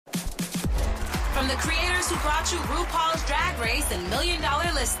from the creators who brought you RuPaul's Drag Race and $1 Million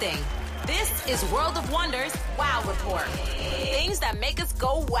Listing. This is World of Wonder's Wow Report. Things that make us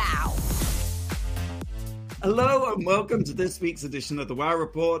go wow. Hello and welcome to this week's edition of the Wow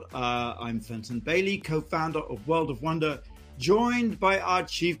Report. I'm Fenton Bailey, co-founder of World of Wonder, joined by our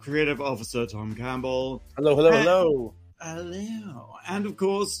Chief Creative Officer, Tom Campbell. Hello, hello, hello. Hello. And of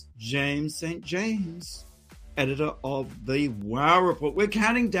course, James St. James, editor of the Wow Report. We're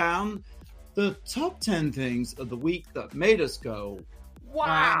counting down the top 10 things of the week that made us go,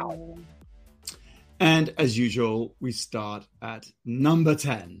 wow. And as usual, we start at number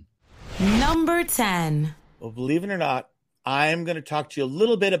 10. Number 10. Well, believe it or not, I'm going to talk to you a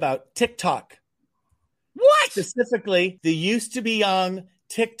little bit about TikTok. What? Specifically, the Used to Be Young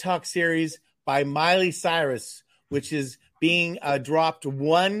TikTok series by Miley Cyrus, which is being dropped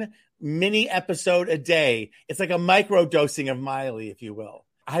one mini episode a day. It's like a micro dosing of Miley, if you will.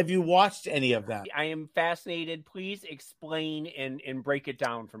 Have you watched any of that? I am fascinated. Please explain and break it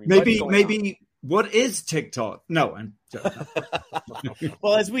down for me. Maybe what is TikTok? No, I'm joking.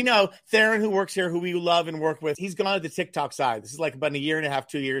 Well, as we know, Theron, who works here, who we love and work with, he's gone to the TikTok side. This is like about a year and a half,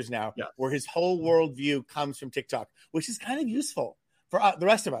 2 years now, where his whole worldview comes from TikTok, which is kind of useful for the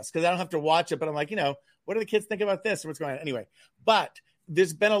rest of us because I don't have to watch it. But I'm like, what do the kids think about this? Or what's going on? Anyway, but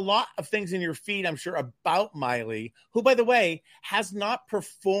there's been a lot of things in your feed, I'm sure, about Miley, who, by the way, has not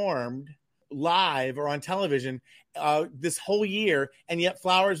performed live or on television this whole year, and yet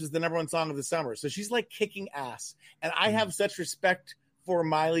Flowers was the number one song of the summer. So she's like kicking ass. And I have such respect for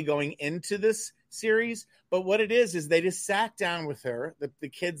Miley going into this series. But what it is they just sat down with her, the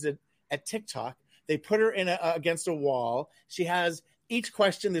kids at TikTok. They put her in against a wall. She has each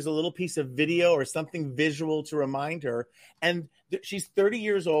question, there's a little piece of video or something visual to remind her. And she's 30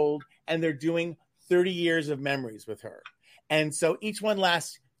 years old, and they're doing 30 years of memories with her. And so each one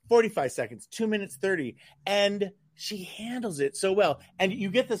lasts 45 seconds, 2 minutes, 30. And she handles it so well. And you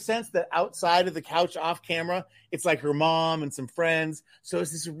get the sense that outside of the couch off camera, it's like her mom and some friends. So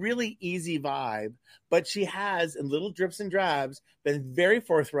it's this really easy vibe. But she has, in little drips and drabs, been very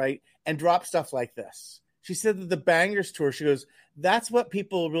forthright and dropped stuff like this. She said that the Bangers tour, she goes, that's what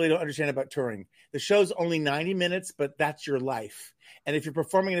people really don't understand about touring. The show's only 90 minutes, but that's your life. And if you're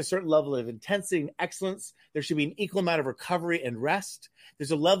performing at a certain level of intensity and excellence, there should be an equal amount of recovery and rest.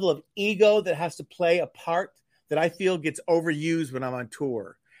 There's a level of ego that has to play a part that I feel gets overused when I'm on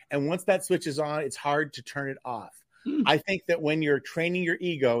tour. And once that switch is on, it's hard to turn it off. I think that when you're training your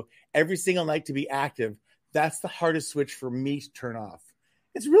ego every single night to be active, that's the hardest switch for me to turn off.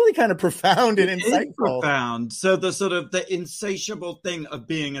 It's really kind of profound and insightful. It's profound. So the sort of the insatiable thing of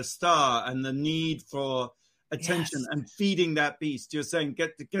being a star and the need for attention and feeding that beast, you're saying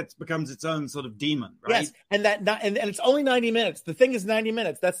becomes its own sort of demon, right? Yes, and it's only 90 minutes. The thing is 90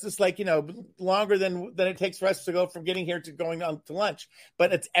 minutes. That's just like, longer than it takes for us to go from getting here to going on to lunch.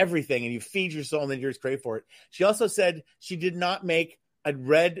 But it's everything, and you feed your soul and then you just crave for it. She also said she did not make a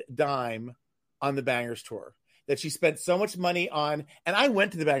red dime on the Bangers tour. That she spent so much money on, and I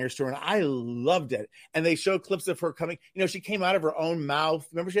went to the Bangers tour and I loved it. And they showed clips of her coming, she came out of her own mouth.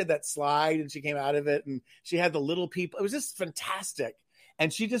 Remember she had that slide and she came out of it and she had the little people. It was just fantastic.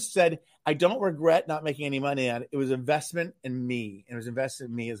 And she just said, I don't regret not making any money on it. It was investment in me. And it was invested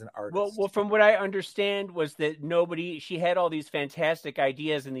in me as an artist. Well, from what I understand was that she had all these fantastic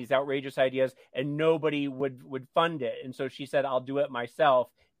ideas and these outrageous ideas and nobody would fund it. And so she said, I'll do it myself.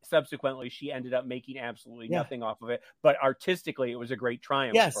 Subsequently, she ended up making absolutely nothing off of it, but artistically, it was a great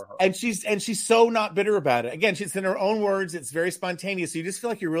triumph for her. And she's so not bitter about it. Again, she's in her own words. It's very spontaneous. So you just feel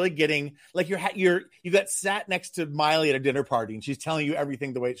like you're really getting like you got sat next to Miley at a dinner party, and she's telling you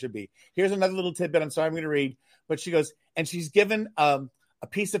everything the way it should be. Here's another little tidbit. I'm sorry, I'm going to read, but she goes, and she's given a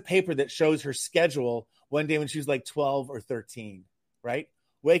piece of paper that shows her schedule one day when she was like 12 or 13. Right?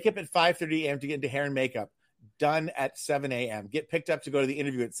 Wake up at 5:30 a.m. to get into hair and makeup. Done at 7 a.m. Get picked up to go to the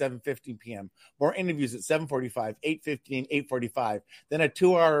interview at 7:15 p.m. More interviews at 7:45, 8:15, 8:45. Then a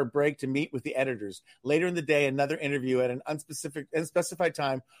 2-hour break to meet with the editors. Later in the day, another interview at an unspecified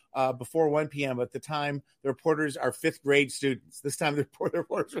time before 1 p.m. At the time, the reporters are 5th grade students. This time, the reporters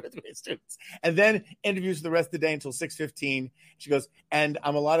are 5th grade students. And then interviews for the rest of the day until 6:15. She goes, and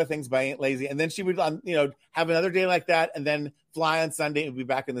I'm a lot of things, but I ain't lazy. And then she would, have another day like that and then fly on Sunday and be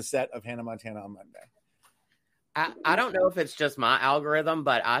back in the set of Hannah Montana on Monday. I don't know if it's just my algorithm,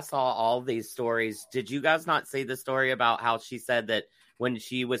 but I saw all these stories. Did you guys not see the story about how she said that when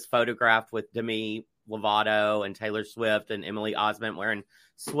she was photographed with Demi Lovato and Taylor Swift and Emily Osment wearing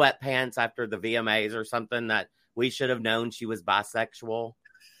sweatpants after the VMAs or something, that we should have known she was bisexual?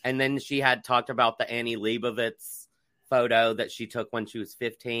 And then she had talked about the Annie Leibovitz photo that she took when she was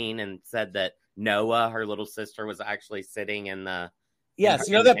 15 and said that Noah, her little sister, was actually sitting in the. Yes,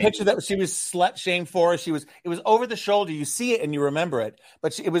 you know that picture that she was slut shamed for. It was over the shoulder. You see it and you remember it.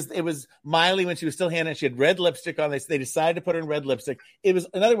 But it was Miley when she was still Hannah. She had red lipstick on. They decided to put her in red lipstick. It was,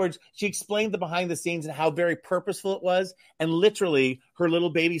 in other words, she explained the behind the scenes and how very purposeful it was. And literally, her little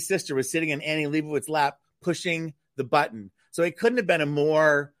baby sister was sitting in Annie Leibovitz's lap, pushing the button. So it couldn't have been a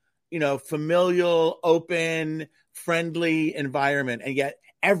more, familial, open, friendly environment, and yet.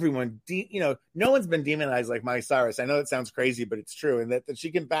 Everyone, no one's been demonized like Miley Cyrus. I know it sounds crazy, but it's true. And that she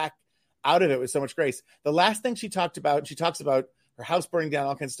can back out of it with so much grace. The last thing she talks about her house burning down,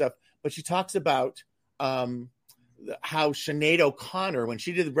 all kinds of stuff, but she talks about how Sinead O'Connor, when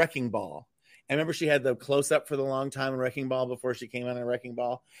she did the Wrecking Ball, and remember she had the close-up for the long time in Wrecking Ball before she came out in Wrecking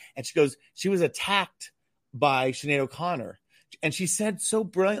Ball, and she goes, she was attacked by Sinead O'Connor. And she said so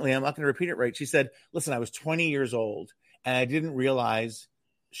brilliantly, I'm not going to repeat it right, she said, listen, I was 20 years old, and I didn't realize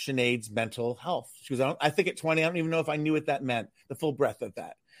Sinead's mental health. She goes, I think at 20, I don't even know if I knew what that meant, the full breadth of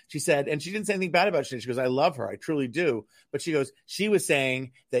that. She said, and she didn't say anything bad about Sinead. She goes, I love her. I truly do. But she goes, she was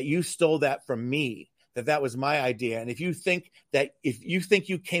saying that you stole that from me, that was my idea. And if you think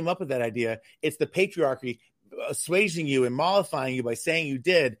you came up with that idea, it's the patriarchy assuaging you and mollifying you by saying you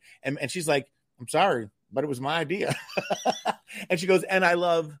did. And she's like, I'm sorry, but it was my idea. And she goes, and I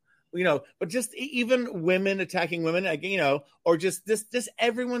love, but just even women attacking women, or just this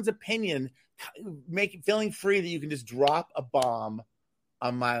everyone's opinion, feeling free that you can just drop a bomb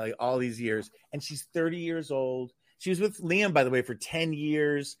on Miley all these years. And she's 30 years old. She was with Liam, by the way, for 10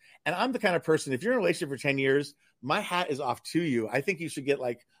 years. And I'm the kind of person, if you're in a relationship for 10 years, my hat is off to you. I think you should get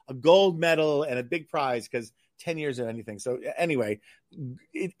like a gold medal and a big prize because 10 years of anything. So anyway,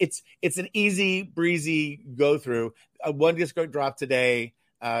 it's an easy breezy go through. One disc dropped today.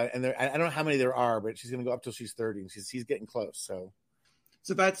 And I don't know how many there are, but she's going to go up till she's 30, and she's getting close. So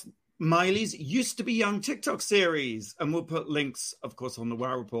that's Miley's Used to Be Young TikTok series, and we'll put links, of course, on the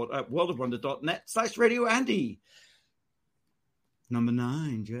Wow Report at worldofwonder.net/Radio Andy. Number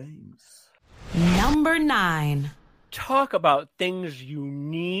 9, James. Number 9. Talk about things you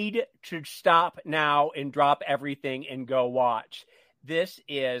need to stop now and drop everything and go watch. It's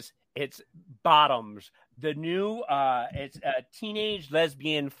Bottoms. The new, it's a teenage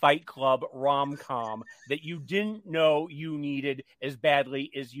lesbian fight club rom-com that you didn't know you needed as badly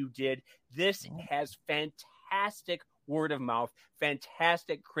as you did. This has fantastic word of mouth,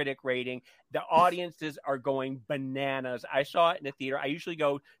 fantastic critic rating. The audiences are going bananas. I saw it in the theater. I usually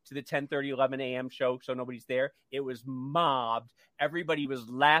go to the 10:30, 11 a.m. show, so nobody's there. It was mobbed. Everybody was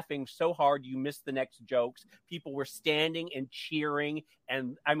laughing so hard you missed the next jokes. People were standing and cheering.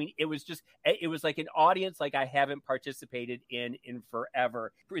 And I mean, it was like an audience like I haven't participated in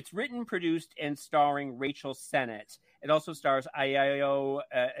forever. It's written, produced, and starring Rachel Sennott. It also stars Io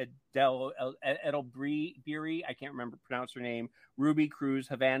Edebiri, I can't pronounce her name, Ruby Cruz,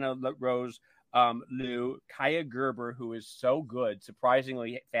 Havana Rose Liu, Kaya Gerber, who is so good,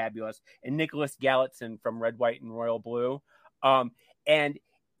 surprisingly fabulous, and Nicholas Gallatin from Red, White, and Royal Blue. And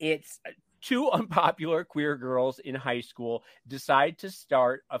it's two unpopular queer girls in high school decide to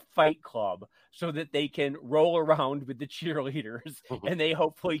start a fight club so that they can roll around with the cheerleaders and they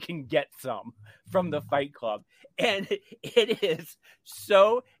hopefully can get some from the fight club. And it is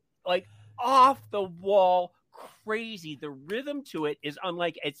so like off the wall crazy. The rhythm to it is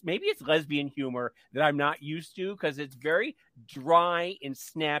unlike it's lesbian humor that I'm not used to because it's very dry and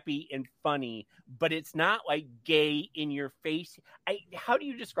snappy and funny, but it's not like gay in your face. How do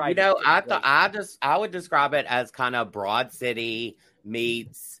you describe it? I would describe it as kind of Broad City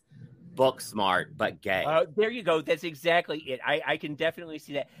meets Booksmart, but gay. There you go. That's exactly it. I can definitely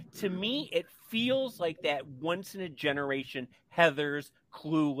see that. To me, it feels like that once in a generation Heathers,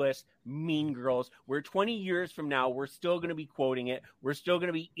 Clueless, Mean Girls, where 20 years from now, we're still going to be quoting it. We're still going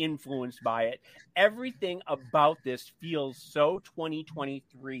to be influenced by it. Everything about this feels so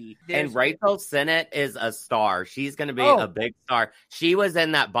 2023. And Rachel Sennott is a star. She's going to be a big star. She was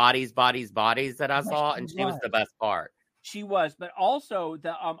in that Bodies that I saw, and she was the best part. She was, but also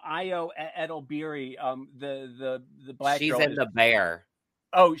the Io Edebiri, the black girl. She's in The Bear.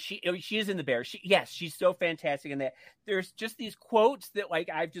 Oh, she is in The Bear. She's so fantastic in that. There's just these quotes that like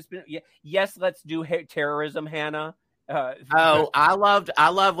I've just been. Yes, let's do terrorism, Hannah. I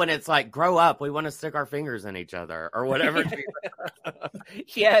love when it's like, grow up. We want to stick our fingers in each other or whatever.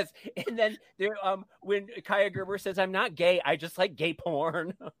 Yes, and then there, when Kaya Gerber says, "I'm not gay. I just like gay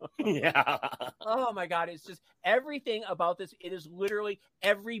porn." Yeah. Oh my God! It's just everything about this. It is literally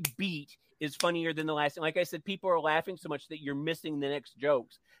every beat is funnier than the last. And like I said, people are laughing so much that you're missing the next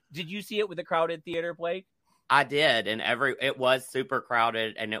jokes. Did you see it with the crowded theater, Blake? I did, and it was super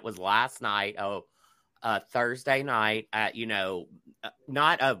crowded, and it was last night, Thursday night at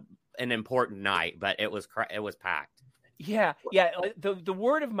not an important night, but it was packed. Yeah. The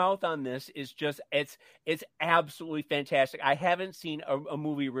word of mouth on this is just it's absolutely fantastic. I haven't seen a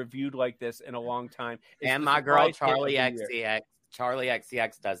movie reviewed like this in a long time. And my girl Charlie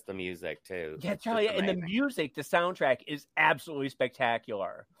XCX does the music too. Yeah, Charlie, and the music, the soundtrack is absolutely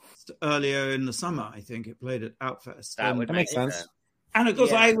spectacular. Earlier in the summer, I think it played at Outfest. That would make sense. And of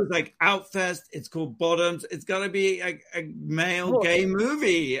course, I was like, Outfest. It's called Bottoms. It's got to be a male gay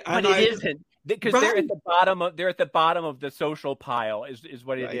movie, but it isn't, because they're at the bottom of the social pile. Is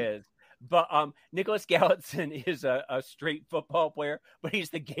what it is. But Nicholas Gallatin is a straight football player, but he's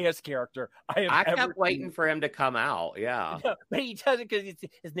the gayest character I kept waiting for him to come out. Yeah, no, but he doesn't, because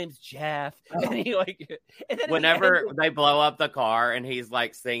his name's Jeff, and he and then whenever they blow up the car and he's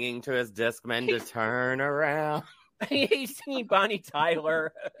like singing to his Discman to turn around. He's singing Bonnie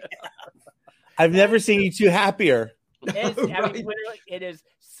Tyler. I've never seen you two happier. Literally, it is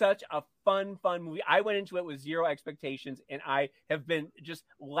such a fun movie. I went into it with zero expectations, and I have been just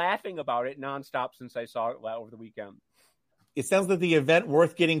laughing about it nonstop since I saw it over the weekend. It sounds like the event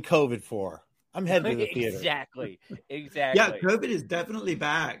worth getting COVID for. I'm heading to the theater. Exactly. Yeah, COVID is definitely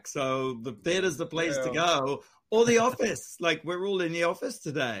back, so the theater's the place to go. Or the office. Like, we're all in the office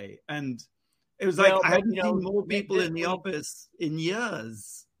today, and it was I haven't seen more people in the office in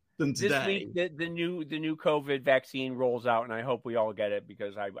years than today. This week, the new COVID vaccine rolls out, and I hope we all get it,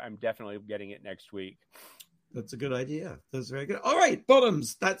 because I'm definitely getting it next week. That's a good idea. That's very good. All right,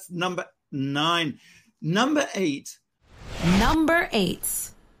 bottoms. That's number 9. Number 8.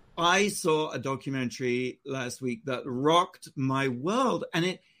 I saw a documentary last week that rocked my world, and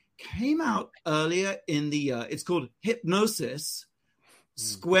it came out earlier in the year. It's called Hipgnosis,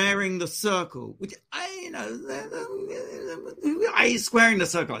 Squaring the Circle, which squaring the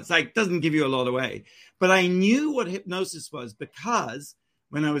circle. It's like, doesn't give you a lot away. But I knew what hypnosis was because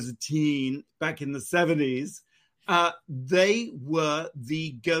when I was a teen back in the 70s, they were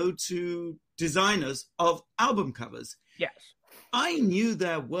the go-to designers of album covers. Yes. I knew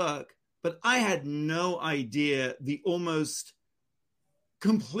their work, but I had no idea the almost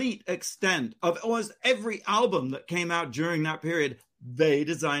complete extent of almost every album that came out during that period. They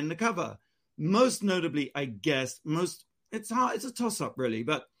designed the cover. Most notably, I guess, it's a toss-up really,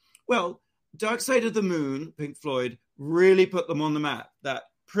 but, well, Dark Side of the Moon, Pink Floyd, really put them on the map. That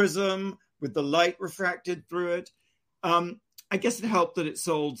prism with the light refracted through it. I guess it helped that it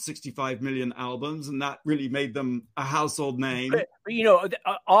sold 65 million albums, and that really made them a household name. But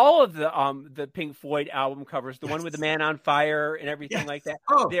all of the Pink Floyd album covers, the one with the Man on Fire and everything like that.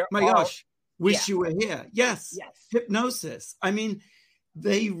 Oh, gosh. Wish You Were Here. Yes. Hipgnosis. I mean,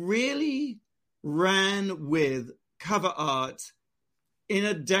 they really ran with cover art in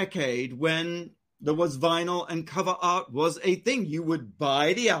a decade when there was vinyl and cover art was a thing. You would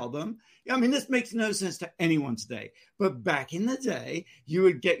buy the album. I mean, this makes no sense to anyone today. But back in the day, you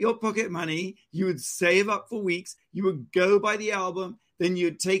would get your pocket money, you would save up for weeks, you would go buy the album, then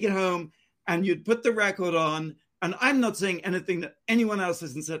you'd take it home and you'd put the record on. And I'm not saying anything that anyone else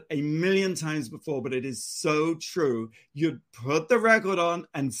hasn't said a million times before, but it is so true. You'd put the record on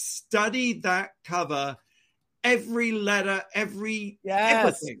and study that cover, every letter, everything.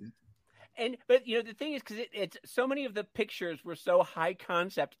 But the thing is, because it's so many of the pictures were so high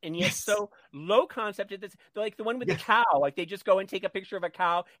concept and yet so low concept. They're like the one with the cow. Like, they just go and take a picture of a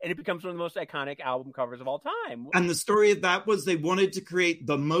cow, and it becomes one of the most iconic album covers of all time. And the story of that was they wanted to create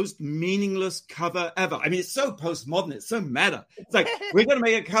the most meaningless cover ever. I mean, it's so postmodern. It's so meta. It's like, we're going to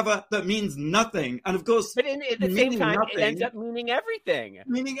make a cover that means nothing. And of course, but at the same time, it ends up meaning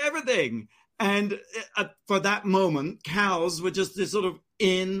everything. And for that moment, cows were just this sort of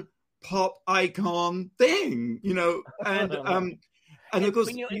pop icon thing, and of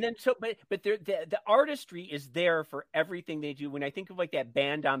course, but the artistry is there for everything they do. When I think of like that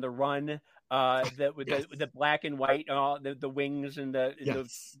Band on the Run, with the black and white, the wings and the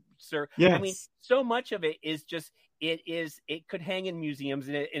I mean, so much of it is just it could hang in museums,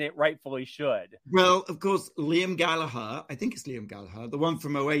 and it rightfully should. Well, of course, Liam Gallagher, I think it's Liam Gallagher, the one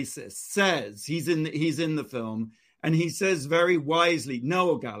from Oasis, says he's in the film. And he says very wisely,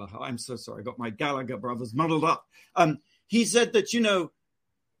 Noel Gallagher, I'm so sorry, I got my Gallagher brothers muddled up. He said that,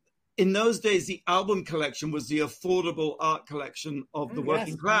 in those days, the album collection was the affordable art collection of the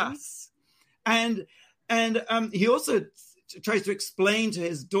working class. And he also tries to explain to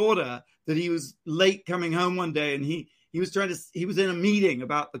his daughter that he was late coming home one day, and he was in a meeting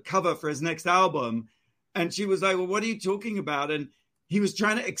about the cover for his next album. And she was like, well, what are you talking about? And he was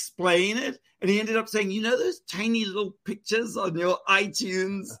trying to explain it, and he ended up saying, those tiny little pictures on your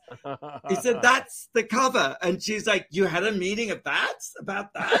iTunes? He said, that's the cover. And she's like, you had a meeting about that?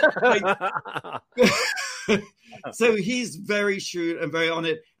 Like, so he's very shrewd and very on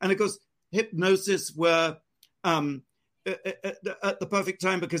it. And of course, Hipgnosis were at the perfect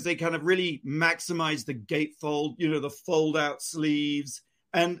time because they kind of really maximized the gatefold, the fold out sleeves.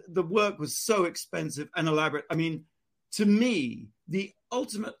 And the work was so expensive and elaborate. I mean, to me, the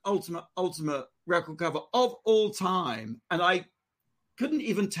ultimate record cover of all time, and I couldn't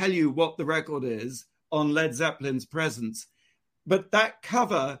even tell you what the record is on Led Zeppelin's Presence, but that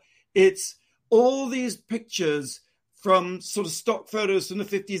cover, it's all these pictures from sort of stock photos from the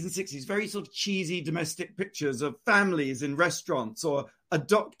 50s and 60s, very sort of cheesy domestic pictures of families in restaurants or a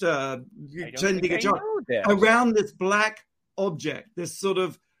doctor tending a job around this black object, this sort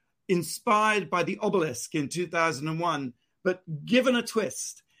of inspired by the obelisk in 2001, but given a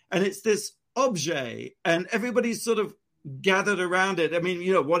twist. And it's this objet, and everybody's sort of gathered around it. I mean,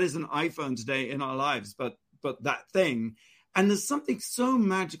 what is an iPhone today in our lives, but that thing. And there's something so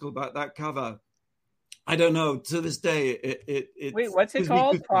magical about that cover. I don't know. To this day, it wait, what's it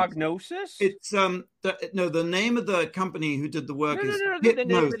called? Prognosis? It's the name of the company who did the work is the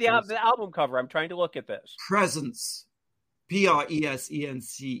name of the album cover. I'm trying to look at this. Presence.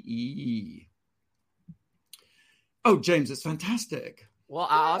 Presence. Oh, James, it's fantastic. Well,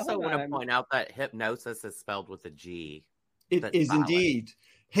 I also want to point out that Hipgnosis is spelled with a G. It is indeed.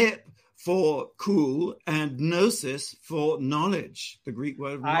 Hip for cool and gnosis for knowledge, the Greek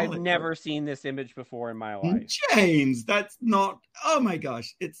word of knowledge. I've never seen this image before in my life. James, that's not, oh my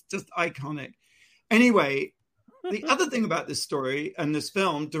gosh, it's just iconic. Anyway, the other thing about this story and this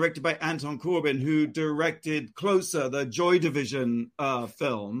film, directed by Anton Corbijn, who directed Closer, the Joy Division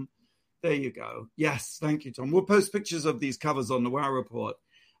film. There you go. Yes, thank you, Tom. We'll post pictures of these covers on the Wow Report.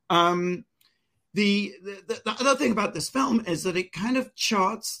 The other thing about this film is that it kind of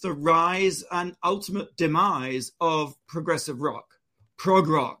charts the rise and ultimate demise of progressive rock, prog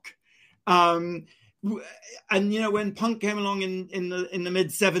rock. And when punk came along in the mid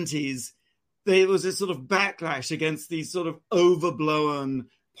 70s, there was this sort of backlash against these sort of overblown,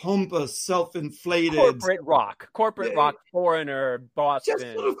 pompous, self-inflated corporate rock, Foreigner, Boston,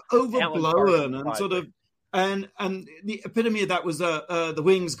 just sort of overblown and sort of. And the epitome of that was the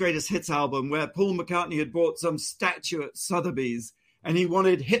Wings' greatest hits album, where Paul McCartney had bought some statue at Sotheby's, and he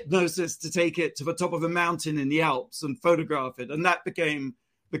wanted Hipgnosis to take it to the top of a mountain in the Alps and photograph it, and that became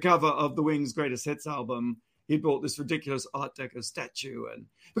the cover of the Wings' greatest hits album. He bought this ridiculous Art Deco statue, and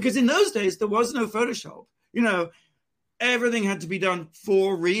because in those days there was no Photoshop, everything had to be done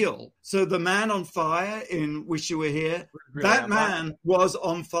for real. So the man on fire in Wish You Were Here, that man was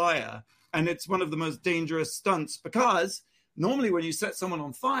on fire. And it's one of the most dangerous stunts because normally when you set someone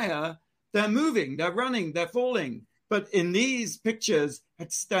on fire, they're moving, they're running, they're falling. But in these pictures,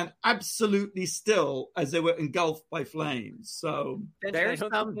 had to stand absolutely still as they were engulfed by flames. So there's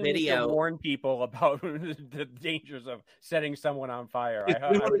some video to warn people about the dangers of setting someone on fire.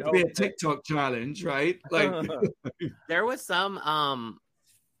 It would be a TikTok challenge, right? Like there was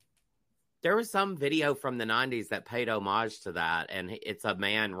some video from the 90s that paid homage to that, and it's a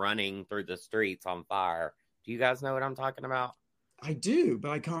man running through the streets on fire. Do you guys know what I'm talking about? I do,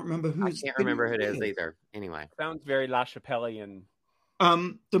 but I can't remember who. I can't remember who it is either. Anyway. Sounds very La Chapellian.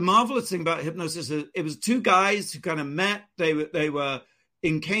 The marvelous thing about Hipgnosis is it was two guys who kind of met. They were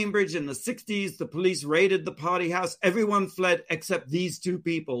in Cambridge in the 60s. The police raided the party house. Everyone fled except these two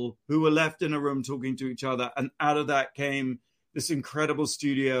people who were left in a room talking to each other. And out of that came this incredible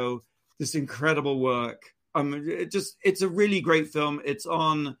studio, this incredible work. It's a really great film. It's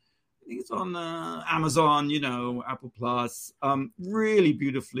on Amazon, Apple Plus. Really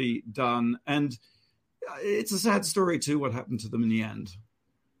beautifully done. And it's a sad story too, what happened to them in the end.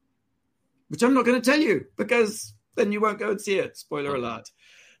 Which I'm not going to tell you because then you won't go and see it. Spoiler alert.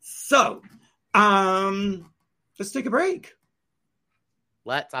 So, let's take a break.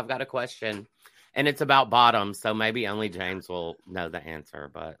 I've got a question. And it's about bottoms, so maybe only James will know the answer,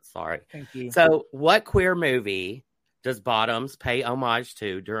 but sorry. Thank you. So, what queer movie does Bottoms pay homage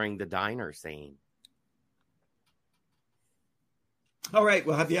to during the diner scene? All right,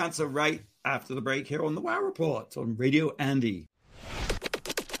 we'll have the answer right after the break here on the Wow Report on Radio Andy.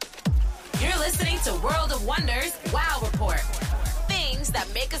 You're listening to World of Wonders Wow Report. Things that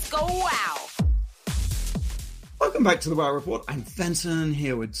make us go wow. Welcome back to the Wow Report. I'm Fenton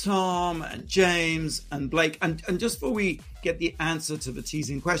here with Tom and James and Blake. And just before we get the answer to the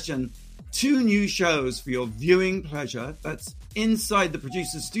teasing question, 2 new shows for your viewing pleasure. That's Inside the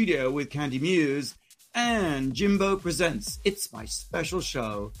Producer's Studio with Candy Muse and Jimbo Presents It's My Special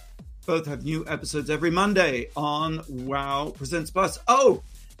Show. Both have new episodes every Monday on Wow Presents Plus. Oh,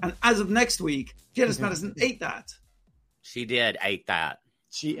 and as of next week, Janice Madison ate that. She did ate that.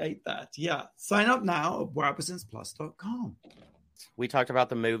 She ate that, yeah. Sign up now at wowpresentsplus.com. We talked about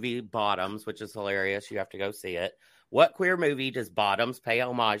the movie Bottoms, which is hilarious. You have to go see it. What queer movie does Bottoms pay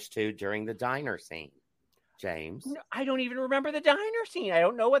homage to during the diner scene? James? No, I don't even remember the diner scene. I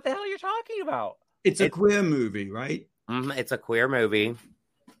don't know what the hell you're talking about. It's a queer movie, right? It's a queer movie.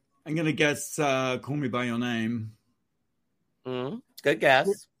 I'm going to guess Call Me By Your Name. Good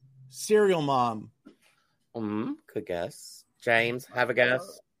guess. Serial Mom. Good guess. James, have a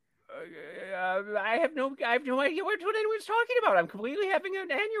guess. I have no idea what anyone's talking about. I'm completely having an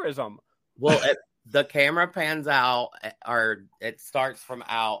aneurysm. Well, the camera pans out, or it starts from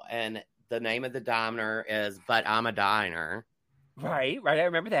out, and the name of the diner is But I'm a Diner. Right. I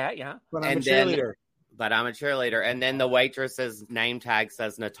remember that, yeah. But I'm a cheerleader. But I'm a cheerleader. And then the waitress's name tag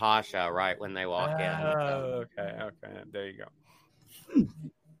says Natasha right when they walk in. Oh, okay. There you go.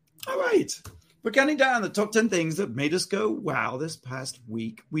 All right. We're counting down the top 10 things that made us go, wow, this past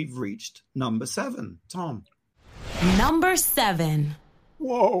week. We've reached number 7. Tom. Number 7.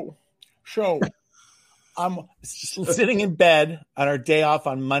 Whoa. So I'm sitting in bed on our day off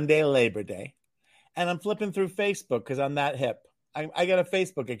on Monday, Labor Day, and I'm flipping through Facebook because I'm that hip. I got a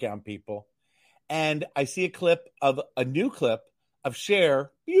Facebook account, people. And I see a new clip of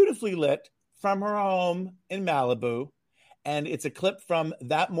Cher, beautifully lit, from her home in Malibu. And it's a clip from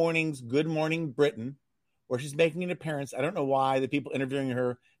that morning's Good Morning Britain, where she's making an appearance. I don't know why the people interviewing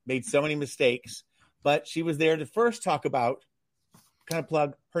her made so many mistakes, but she was there to first talk about, kind of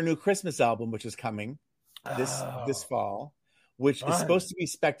plug, her new Christmas album, which is coming this fall, which is supposed to be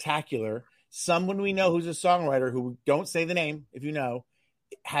spectacular. Someone we know who's a songwriter, who don't say the name, if you know,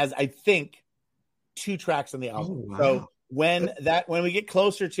 has, I think, 2 tracks on the album. Oh, wow. So when we get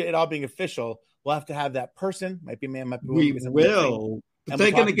closer to it all being official, we'll have to have that person. Might be a man, might be woman. We will. But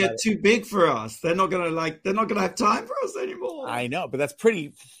they're going to get too big for us. They're not going to have time for us anymore. I know, but that's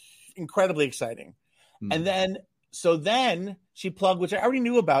pretty incredibly exciting. And then she plugged, which I already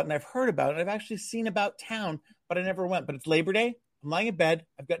knew about and I've heard about and I've actually seen about town, but I never went. But it's Labor Day. I'm lying in bed.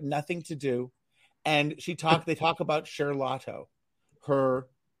 I've got nothing to do. And they talk about Cherlato, her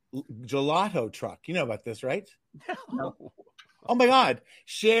gelato truck. You know about this, right? No. Oh my God.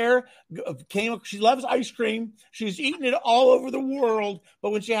 Cher she loves ice cream. She's eaten it all over the world. But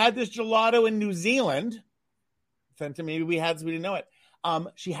when she had this gelato in New Zealand, maybe we didn't know it.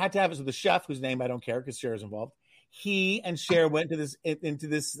 She had to have it. So the chef, whose name I don't care because Cher is involved, he and Cher went into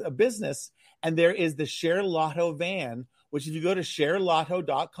this business, and there is the Cherlato van, which if you go to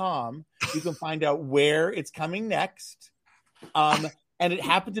Cherlato.com, you can find out where it's coming next. And it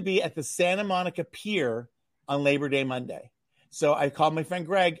happened to be at the Santa Monica Pier on Labor Day Monday. So I called my friend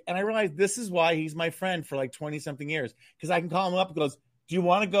Greg, and I realized this is why he's my friend for like 20-something years, because I can call him up and goes, do you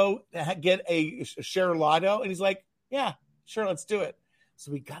want to go get a Cherlato? And he's like, yeah, sure, let's do it.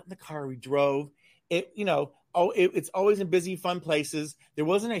 So we got in the car, we drove. It's always in busy, fun places. There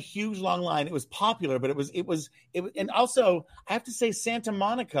wasn't a huge, long line. It was popular, but it was, and also I have to say Santa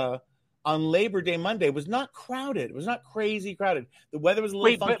Monica on Labor Day Monday was not crowded. It was not crazy crowded. The weather was a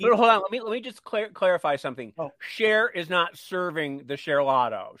little funky. But hold on. Let me just clarify something. Oh. Cher is not serving the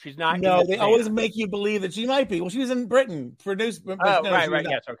Cherlato. She's not. No, they always make you believe that she might be. Well, she was in Britain, produced. Oh, right.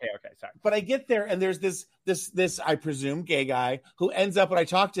 Yes. Okay. Sorry. But I get there, and there's this I presume gay guy who ends up when I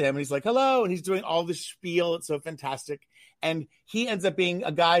talk to him, and he's like, "Hello," and he's doing all this spiel. It's so fantastic. And he ends up being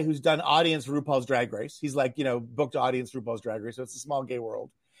a guy who's done audience for RuPaul's Drag Race. He's like, booked audience for RuPaul's Drag Race. So it's a small gay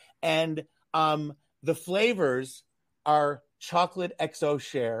world. And the flavors are chocolate XO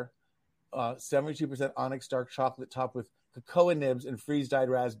Cher, 72% Onyx dark chocolate topped with cocoa nibs and freeze-dried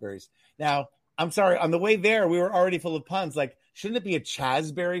raspberries. Now, I'm sorry, on the way there, we were already full of puns. Like, shouldn't it be a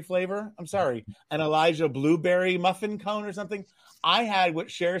Chazberry flavor? I'm sorry, an Elijah Blueberry muffin cone or something? I had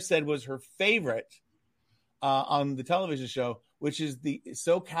what Cher said was her favorite on the television show, which is the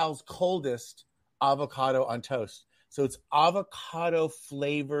SoCal's coldest avocado on toast. So it's avocado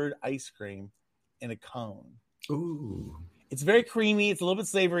flavored ice cream in a cone. Ooh. It's very creamy. It's a little bit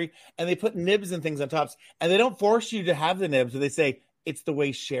savory. And they put nibs and things on tops. And they don't force you to have the nibs. They say, it's the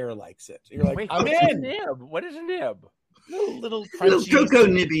way Cher likes it. You're like, I'm in. What is a nib? Little crunchy. Little cocoa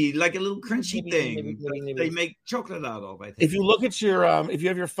nibby, like a little crunchy thing that they make chocolate out of, I think. If you look at your, if you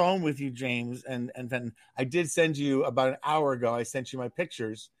have your phone with you, James, and Fenton, I did send you about an hour ago, I sent you my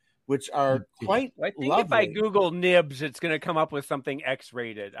pictures, which are quite lovely. If I Google nibs, it's going to come up with something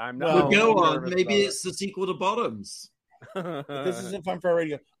X-rated. I'm not. Well, go on. Maybe it's the sequel to Bottoms. This isn't fun for our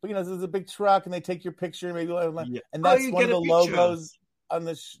radio. But, this is a big truck, and they take your picture, maybe, Yeah. and that's one of the picture. logos on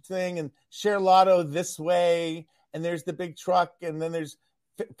the thing, and Cherlato this way, and there's the big truck, and then there's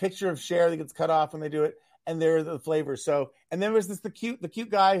picture of Cher that gets cut off when they do it, and there are the flavors. So, and then was the cute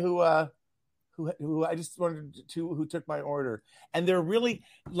guy who I just wanted to, who took my order, and they're really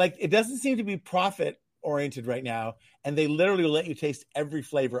it doesn't seem to be profit oriented right now, and they literally let you taste every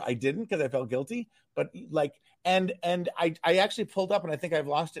flavor. I didn't because I felt guilty, but and I actually pulled up, and I think I've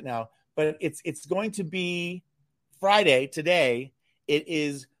lost it now, but it's going to be Friday today. It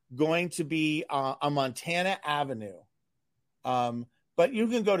is going to be on Montana Avenue. But you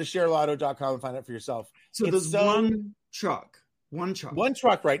can go to Cherlato.com and find out for yourself. So there's one truck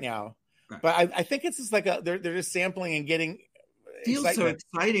right now. Right. But I think it's just they're just sampling and getting. Feels excitement.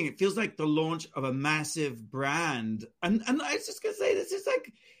 So exciting. It feels like the launch of a massive brand. And I was just gonna say, this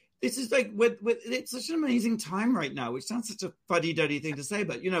is like with it's such an amazing time right now, which sounds such a fuddy-duddy thing to say,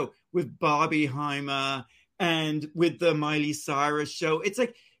 but with Barbieheimer and with the Miley Cyrus show, it's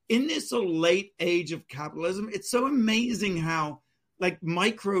like in this sort of late age of capitalism, it's so amazing how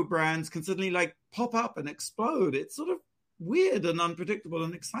micro brands can suddenly pop up and explode. It's sort of weird and unpredictable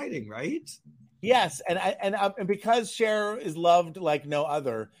and exciting, right? Yes, and because Cher is loved like no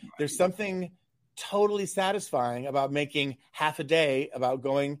other, there's something totally satisfying about making half a day about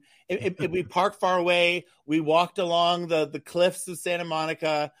going. We parked far away. We walked along the cliffs of Santa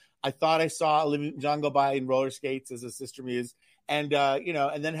Monica. I thought I saw Olivia John go by in roller skates as a Sister Muse, and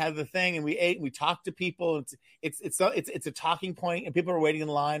and then had the thing, and we ate, and we talked to people. It's a talking point, and people are waiting in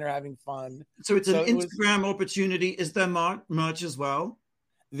line or having fun. So it's an Instagram opportunity. Is there merch as well?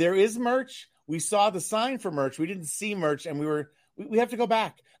 There is merch. We saw the sign for merch. We didn't see merch, and we have to go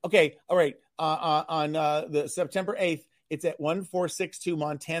back. Okay, all right. On the September 8th, it's at 1462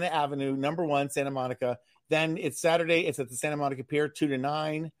 Montana Avenue, number 1, Santa Monica. Then it's Saturday. It's at the Santa Monica Pier, 2 to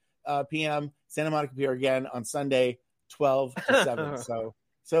 9 p.m. Santa Monica Pier again on Sunday, 12 to 7.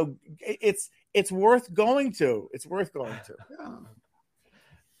 So it's worth going to. It's worth going to. Yeah.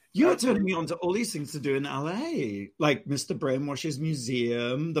 You're turning me on to all these things to do in LA, like Mr. Brainwash's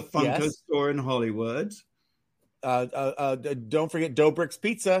Museum, the Funko store in Hollywood. Don't forget Dobrik's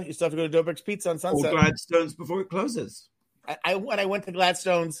Pizza. You still have to go to Dobrik's Pizza on Sunset. Or Gladstone's before it closes. I went to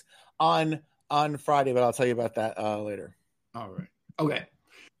Gladstone's on Friday, but I'll tell you about that later. All right. Okay.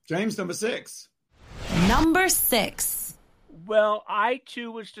 James, number 6. Number 6. Well, I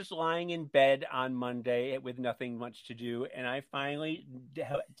too was just lying in bed on Monday with nothing much to do, and I finally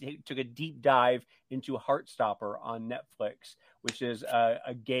took a deep dive into Heartstopper on Netflix, which is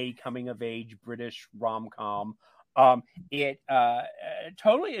a gay coming-of-age British rom-com. It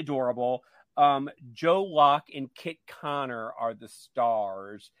totally adorable. Joe Locke and Kit Connor are the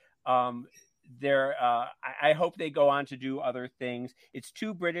stars. I hope they go on to do other things. It's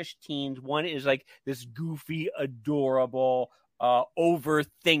 2 British teens. One is this goofy, adorable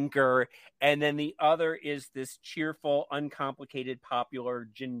overthinker, and then the other is this cheerful, uncomplicated, popular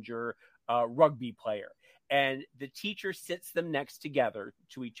ginger rugby player. And the teacher sits them next together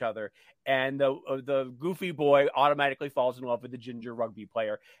to each other, and the goofy boy automatically falls in love with the ginger rugby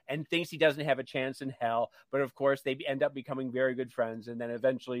player and thinks he doesn't have a chance in hell. But of course, they end up becoming very good friends, and then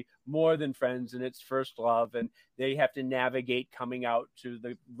eventually more than friends, and it's first love, and they have to navigate coming out to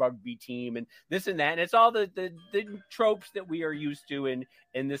the rugby team and this and that. And it's all the tropes that we are used to in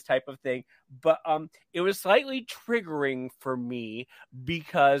this type of thing. But it was slightly triggering for me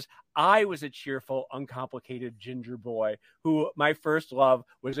because I was a cheerful, uncomplicated ginger boy who my first love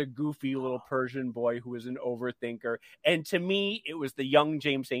was a goofy little Persian boy who was an overthinker. And to me, it was the young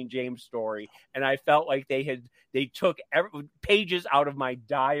James St. James story. And I felt like they took pages out of my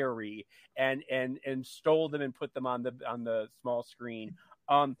diary and stole them and put them on the small screen.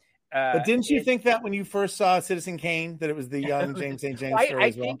 But didn't you think that when you first saw Citizen Kane that it was the young James St. James story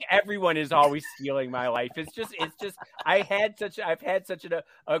as well? I think everyone is always stealing my life. It's just I've had such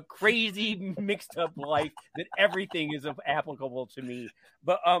a crazy mixed up life that everything is applicable to me.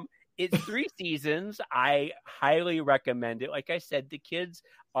 But it's 3 seasons. I highly recommend it. Like I said, the kids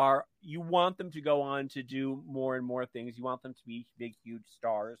you want them to go on to do more and more things. You want them to be big, huge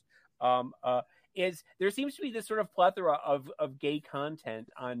stars. There seems to be this sort of plethora of gay content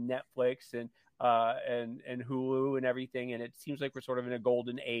on Netflix and Hulu and everything, and it seems like we're sort of in a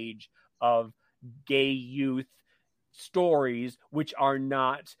golden age of gay youth stories, which are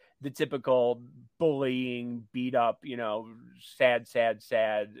not the typical bullying, beat up, sad,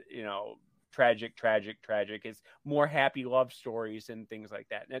 tragic. It's more happy love stories and things like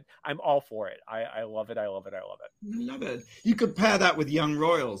that. And I'm all for it. I love it. I love it. You could pair that with Young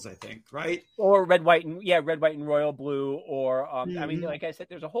Royals, I think, right? Or red, white, and royal blue. Or I mean, like I said,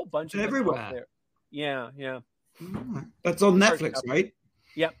 there's a whole bunch of everywhere. There. Yeah. That's on Netflix, right?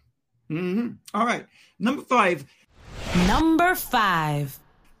 Yep. Mm-hmm. All right, number 5.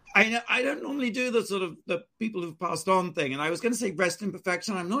 I don't normally do the sort of the people who've passed on thing. And I was going to say rest in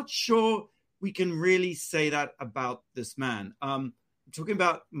perfection. I'm not sure we can really say that about this man. I'm talking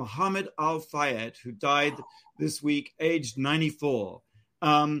about Mohamed Al-Fayed, who died this week, aged 94.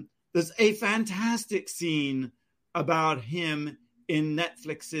 There's a fantastic scene about him in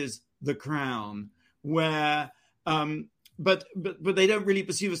Netflix's The Crown, where, but they don't really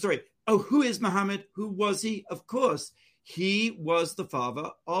pursue the story. Oh, who is Mohamed? Who was he? Of course, he was the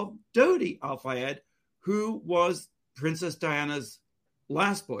father of Dodi Al-Fayed, who was Princess Diana's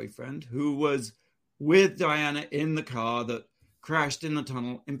last boyfriend, who was with Diana in the car that crashed in the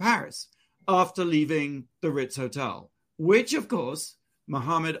tunnel in Paris after leaving the Ritz Hotel, which, of course,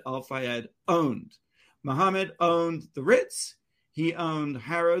 Mohamed Al-Fayed owned. Mohamed owned the Ritz. He owned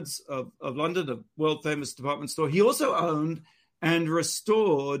Harrods of London, a world-famous department store. He also owned and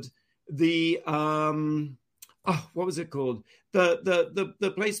restored the what was it called?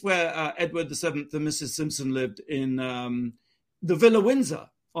 The place where Edward VII and Mrs. Simpson lived in the Villa Windsor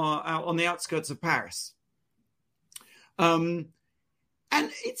on the outskirts of Paris. And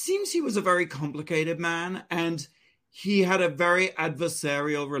it seems he was a very complicated man, and he had a very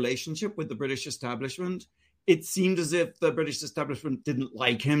adversarial relationship with the British establishment. It seemed as if the British establishment didn't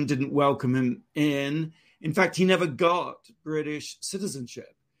like him, didn't welcome him in. In fact, he never got British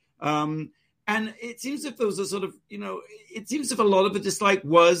citizenship. And it seems if there was a sort of, it seems if a lot of the dislike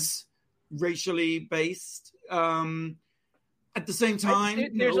was racially based. At the same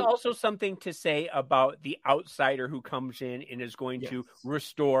time, there's also something to say about the outsider who comes in and is going to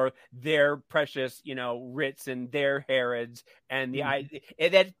restore their precious, Ritz and their Harrods. And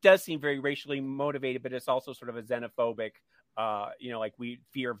that does seem very racially motivated, but it's also sort of a xenophobic, like we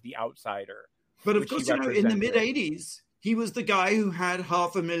fear of the outsider. But of course, in the mid 80s, he was the guy who had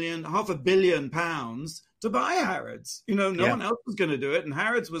 £500 million to buy Harrods. No one else was going to do it. And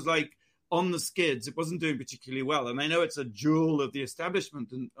Harrods was like on the skids. It wasn't doing particularly well. And I know it's a jewel of the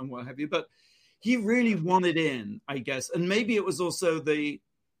establishment and what have you, but he really wanted in, I guess. And maybe it was also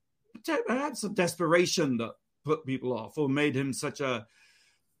perhaps a desperation that put people off or made him such a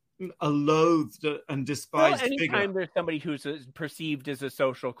loathed and despised anytime figure. There's somebody who's perceived as a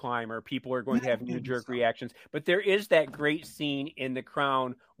social climber, people are going to have knee-jerk reactions. But there is that great scene in The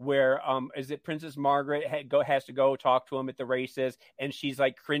Crown where is it Princess Margaret has to go talk to him at the races, and she's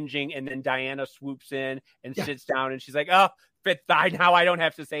like cringing, and then Diana swoops in and sits down, and she's like, "Oh, now I don't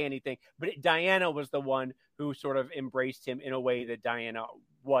have to say anything." But Diana was the one who sort of embraced him in a way that Diana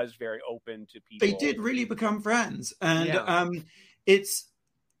was very open to people. They did really become friends, and I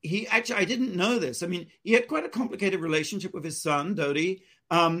didn't know this. I mean, he had quite a complicated relationship with his son, Dodi.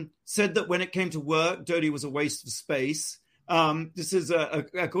 Said that when it came to work, Dodi was a waste of space. This is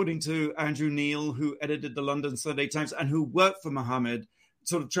according to Andrew Neil, who edited the London Sunday Times and who worked for Mohamed,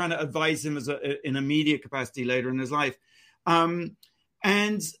 sort of trying to advise him in a media capacity later in his life. And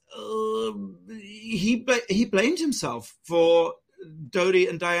he blamed himself for Dodi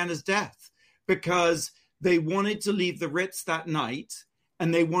and Diana's death because they wanted to leave the Ritz that night.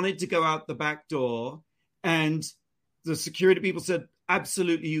 And they wanted to go out the back door. And the security people said,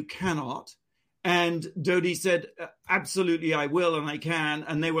 absolutely, you cannot. And Dodi said, absolutely, I will and I can.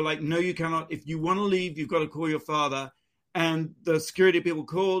 And they were like, no, you cannot. If you want to leave, you've got to call your father. And the security people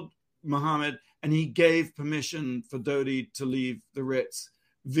called Mohamed, and he gave permission for Dodi to leave the Ritz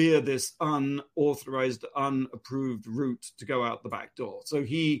via this unauthorized, unapproved route to go out the back door. So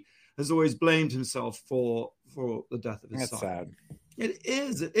he has always blamed himself for the death of his son. That's sad. It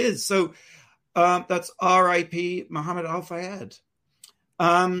is. So that's R.I.P. Mohamed Al-Fayed.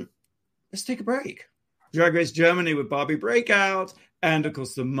 Let's take a break. Drag Race Germany with Barbie Breakout. And, of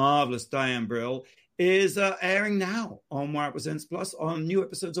course, the marvelous Diane Brill is airing now on Wire Presents Plus on new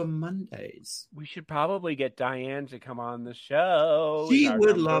episodes on Mondays. We should probably get Diane to come on the show. She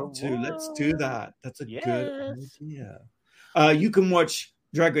would love to. Let's do that. That's a good idea. You can watch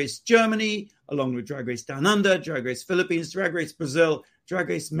Drag Race Germany, along with Drag Race Down Under, Drag Race Philippines, Drag Race Brazil, Drag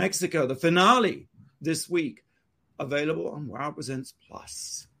Race Mexico, the finale this week, available on Wow Presents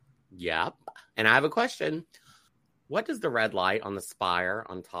Plus. Yep. And I have a question. What does the red light on the spire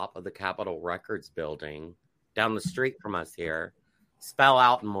on top of the Capitol Records building down the street from us here spell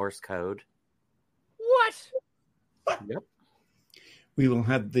out in Morse code? What? Yep. We will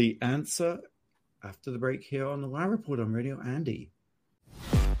have the answer after the break here on the Wow Report on Radio Andy.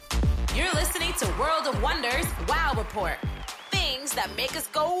 You're listening to World of Wonders Wow Report. Things that make us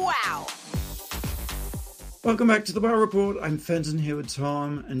go wow. Welcome back to the Wow Report. I'm Fenton here with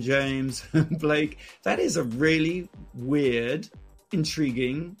Tom and James and Blake. That is a really weird,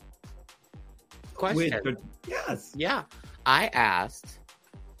 intriguing question. Yes. Yeah. I asked,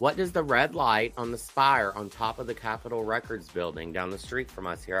 what does the red light on the spire on top of the Capitol Records building down the street from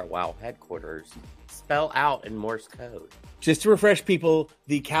us here at WOW headquarters spell out in Morse code? Just to refresh people,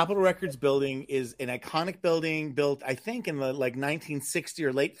 the Capitol Records building is an iconic building built, I think, in the 1960s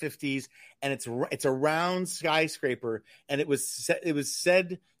or late 50s, and it's a round skyscraper. And it was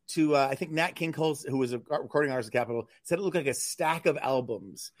said to I think Nat King Cole, who was a recording artist at Capitol, said it looked like a stack of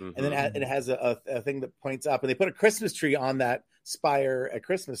albums, and then it has a thing that points up, and they put a Christmas tree on that spire at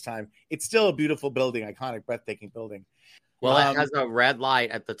Christmas time. It's still a beautiful building, iconic, breathtaking building. Well, it has a red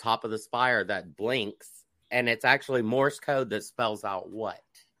light at the top of the spire that blinks. And it's actually Morse code that spells out what?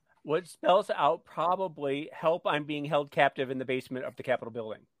 What spells out probably help, I'm being held captive in the basement of the Capitol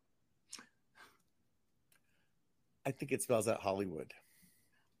building. I think it spells out Hollywood.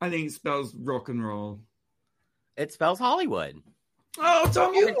 I think it spells rock and roll. It spells Hollywood. Oh,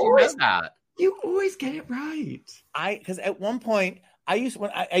 Tom, you always get it right. Because at one point, I used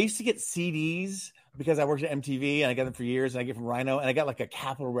to get CDs because I worked at MTV and I got them for years, and I get from Rhino, and I got like a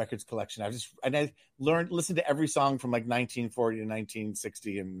Capitol Records collection. I listened to every song from 1940 to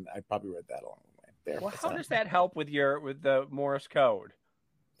 1960, and I probably read that along the way. There. Well, how does that help with the Morse code?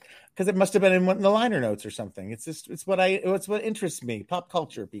 Because it must have been in one of the liner notes or something. It's what interests me. Pop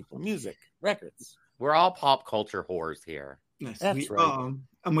culture, people, music, records. We're all pop culture whores here. Yes, that's we right. are.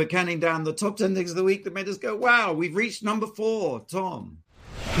 And we're counting down the top 10 things of the week that made us go, wow, we've reached number 4. Tom.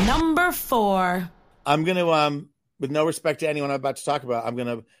 Number 4. I'm going to, with no respect to anyone I'm about to talk about, I'm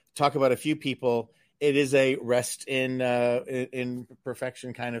going to talk about a few people. It is a rest in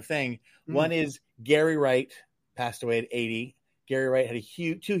perfection kind of thing. One is Gary Wright, passed away at 80. Gary Wright had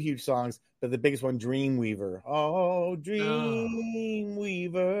two huge songs, but the biggest one, Dreamweaver. Oh, Dreamweaver,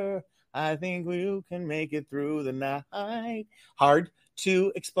 I think we can make it through the night. Hard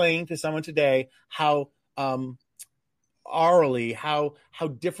to explain to someone today how orally how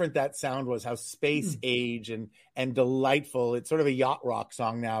different that sound was, how space age and delightful. It's sort of a yacht rock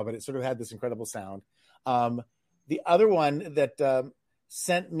song now, but it sort of had this incredible sound. The other one that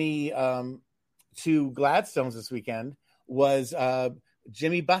sent me to Gladstone's this weekend was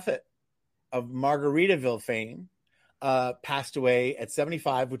Jimmy Buffett of Margaritaville fame, passed away at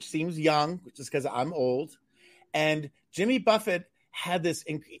 75, which seems young, just because I'm old. And Jimmy Buffett had this,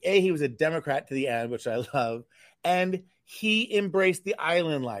 he was a Democrat to the end, which I love. And he embraced the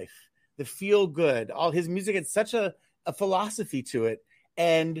island life, the feel good. All his music had such a philosophy to it.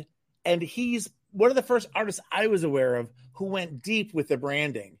 And he's one of the first artists I was aware of who went deep with the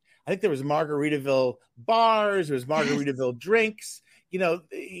branding. I think there was Margaritaville bars, there was Margaritaville drinks.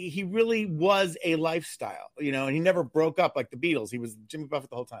 He really was a lifestyle, and he never broke up like the Beatles. He was Jimmy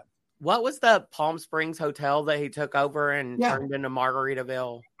Buffett the whole time. What was the Palm Springs hotel that he took over and turned into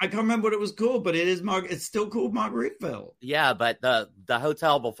Margaritaville? I can't remember what it was called, but it's still called Margaritaville. Yeah, but the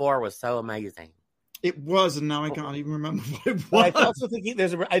hotel before was so amazing. It was, and now I can't even remember what it was. But I also think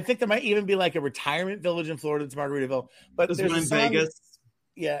I think there might even be like a retirement village in Florida that's Margaritaville. But there's one in Vegas.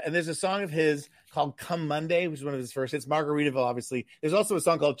 Yeah, and there's a song of his called Come Monday, which is one of his first hits. Margaritaville, obviously. There's also a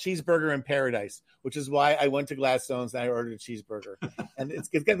song called Cheeseburger in Paradise, which is why I went to Gladstone's and I ordered a cheeseburger. And it's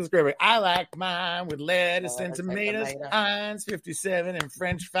got this great way. I like mine with lettuce and tomatoes, Heinz 57 and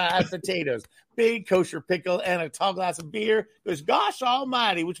French fried potatoes, big kosher pickle and a tall glass of beer. Goes, gosh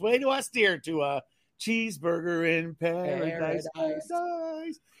almighty, which way do I steer to a cheeseburger in paradise?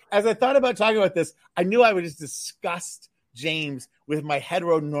 As I thought about talking about this, I knew I would just disgust James with my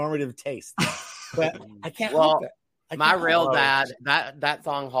heteronormative taste, but I can't help it. My real dad, that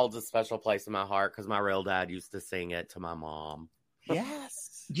song holds a special place in my heart because my real dad used to sing it to my mom.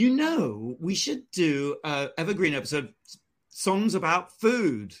 Yes. We should do an evergreen episode, songs about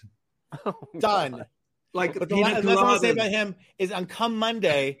food. Done. Like but the last thing I say about him is on Come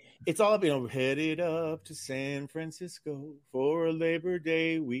Monday, it's all headed up to San Francisco for a Labor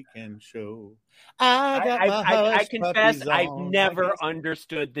Day weekend show. I confess I've never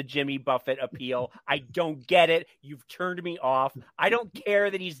understood the Jimmy Buffett appeal. I don't get it. You've turned me off. I don't care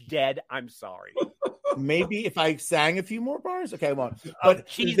that he's dead. I'm sorry. Maybe if I sang a few more bars, okay, I won't. But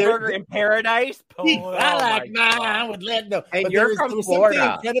Cheeseburger in Paradise. I like mine with lead. No, and but you're from Florida.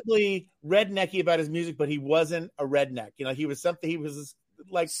 Something incredibly rednecky about his music, but he wasn't a redneck. He was something. He was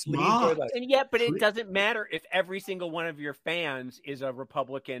like Smart. And yet, but it doesn't matter if every single one of your fans is a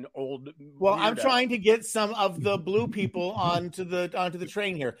Republican old. Well, weirdo. I'm trying to get some of the blue people onto the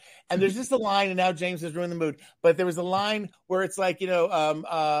train here, and there's just a line, and now James has ruined the mood. But there was a line where it's like,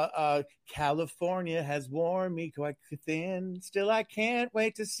 California has worn me quite thin. Still, I can't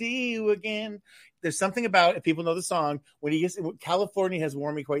wait to see you again. There's something about, if people know the song, when he gets California has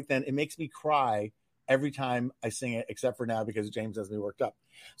worn me quite thin, it makes me cry every time I sing it, except for now because James has me worked up.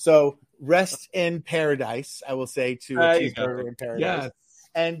 So rest in paradise, I will say to a cheeseburger in paradise. Yeah.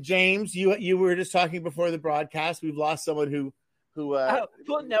 And James, you were just talking before the broadcast. We've lost someone who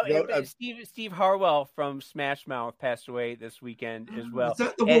Steve Harwell from Smash Mouth passed away this weekend as well. Is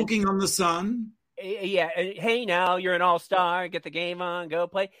that the Walking on the Sun? Yeah. Hey, now you're an all-star. Get the game on. Go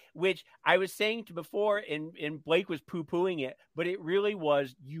play. Which I was saying to before, and Blake was poo-pooing it, but it really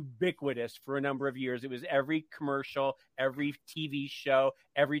was ubiquitous for a number of years. It was every commercial, every TV show,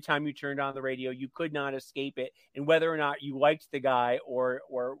 every time you turned on the radio, you could not escape it. And whether or not you liked the guy or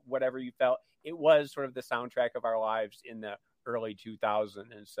whatever you felt, it was sort of the soundtrack of our lives in the early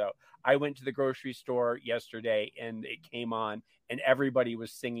 2000s. And so I went to the grocery store yesterday and it came on and everybody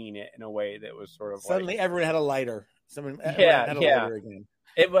was singing it in a way that was sort of suddenly everyone had a lighter. Someone had a lighter again.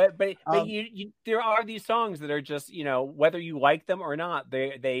 But there are these songs that are just, whether you like them or not,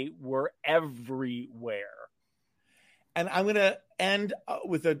 they were everywhere. And I'm going to end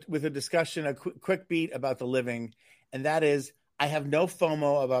with a discussion, a quick beat about the living. And that is, I have no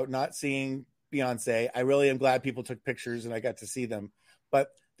FOMO about not seeing Beyonce. I really am glad people took pictures and I got to see them. But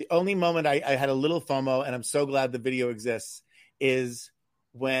the only moment I had a little FOMO, and I'm so glad the video exists, is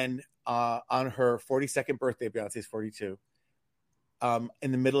when on her 42nd birthday, Beyonce's 42,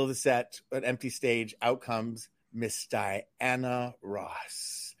 in the middle of the set, an empty stage, out comes Miss Diana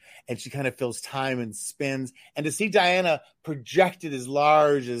Ross. And she kind of fills time and spins. And to see Diana projected as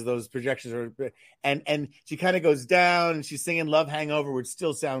large as those projections are, and she kind of goes down and she's singing Love Hangover, which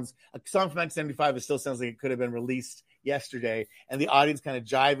still sounds, a song from 1975, it still sounds like it could have been released yesterday. And the audience kind of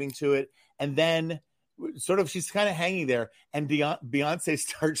jiving to it. And then sort of she's kind of hanging there. And Beyonce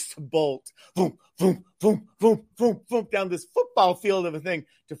starts to bolt, boom, boom, boom, boom, boom, boom, down this football field of a thing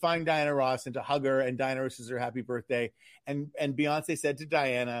to find Diana Ross and to hug her. And Diana wishes her happy birthday. And Beyonce said to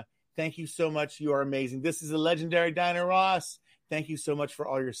Diana, "Thank you so much. You are amazing. This is a legendary Diana Ross. Thank you so much for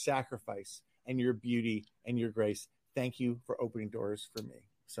all your sacrifice and your beauty and your grace. Thank you for opening doors for me."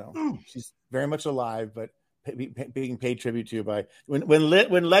 So she's very much alive, but being paid tribute to by when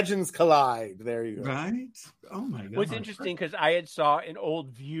legends collide. There you go. Right. Oh my God. What's interesting, because I had saw an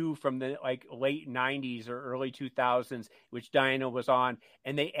old View from the late 90s or early 2000s, which Diana was on,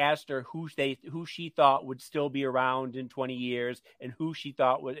 and they asked her who she thought would still be around in 20 years and who she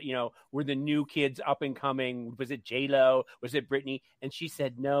thought would, were the new kids up and coming. Was it J-Lo? Was it Britney? And she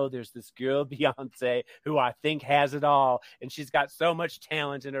said, no, there's this girl, Beyonce, who I think has it all. And she's got so much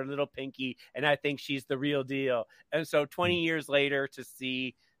talent in her little pinky. And I think she's the real deal. And so 20 years later, to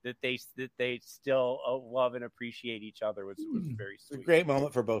see that they still love and appreciate each other was very sweet. It's a great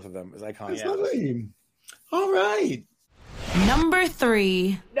moment for both of them. It was iconic. Yeah. All right. Number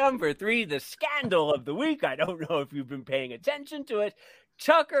three, the scandal of the week. I don't know if you've been paying attention to it.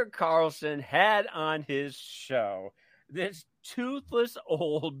 Tucker Carlson had on his show this toothless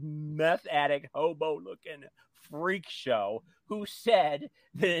old meth addict hobo looking freak show who said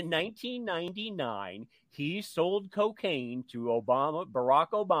that in 1999 he sold cocaine to Barack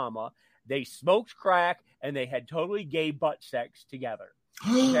Obama. They smoked crack and they had totally gay butt sex together.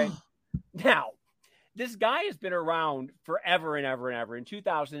 Okay. Now, this guy has been around forever and ever and ever. In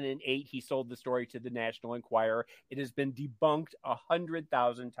 2008, he sold the story to the National Enquirer. It has been debunked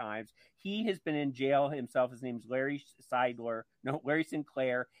 100,000 times. He has been in jail himself. His name's Larry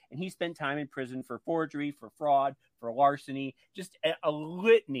Sinclair, and he spent time in prison for forgery, for fraud, for larceny, just a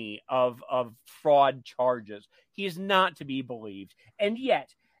litany of fraud charges. He is not to be believed. And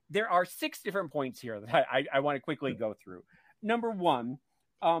yet, there are 6 different points here that I want to quickly go through. Number one,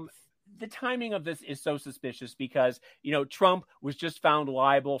 the timing of this is so suspicious because, Trump was just found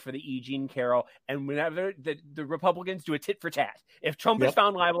liable for the E. Jean Carroll. And whenever the Republicans do a tit for tat, if Trump is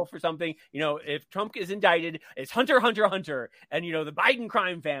found liable for something, if Trump is indicted, it's Hunter. And, the Biden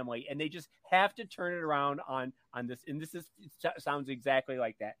crime family. And they just have to turn it around on this. And sounds exactly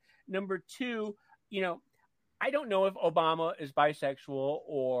like that. Number two, I don't know if Obama is bisexual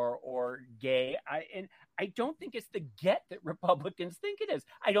or gay. I don't think it's the get that Republicans think it is.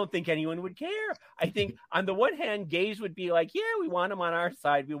 I don't think anyone would care. I think on the one hand, gays would be like, yeah, we want him on our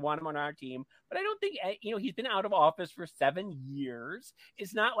side. We want him on our team. But I don't think, he's been out of office for 7 years.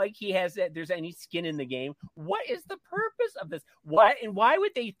 It's not like there's any skin in the game. What is the purpose of this? Why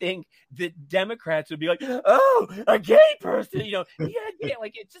would they think that Democrats would be like, oh, a gay person, yeah,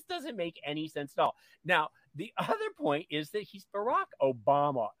 like it just doesn't make any sense at all. Now, the other point is that he's Barack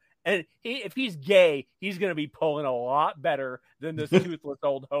Obama. And if he's gay, he's going to be pulling a lot better than this toothless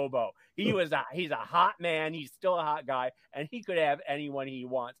old hobo. He's a hot man. He's still a hot guy, and he could have anyone he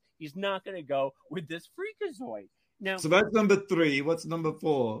wants. He's not going to go with this freakazoid. Now, so that's number 3. What's number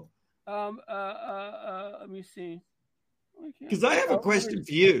 4? Let me see. Because I have a question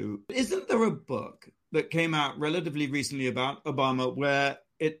for you. Isn't there a book that came out relatively recently about Obama where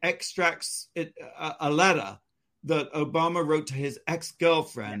it extracts a letter that Obama wrote to his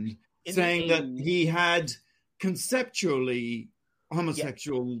ex-girlfriend saying that he had conceptually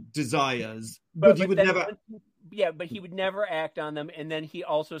homosexual desires, but he would never... but he would never act on them. And then he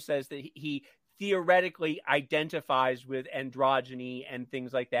also says that he theoretically identifies with androgyny and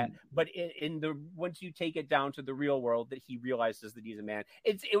things like that. But once you take it down to the real world, that he realizes that he's a man.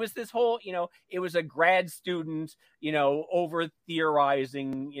 It was this whole, it was a grad student, over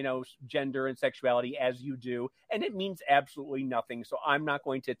theorizing, gender and sexuality as you do. And it means absolutely nothing. So I'm not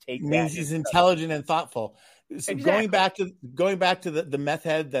going to take that. It means he's intelligent and thoughtful. So exactly. Going back to the meth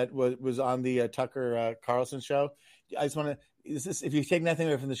head that was on the Tucker Carlson show, I just want to, if you take nothing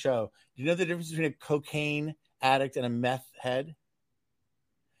away from the show, do you know the difference between a cocaine addict and a meth head?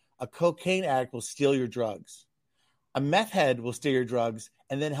 A cocaine addict will steal your drugs. A meth head will steal your drugs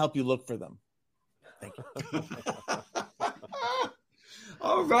and then help you look for them. Thank you.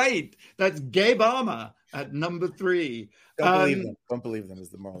 All right. That's Gaybama at number 3. Don't believe them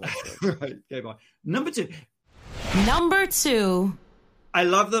is the moral of the story. Right. Gaybama. Number 2. Number 2. I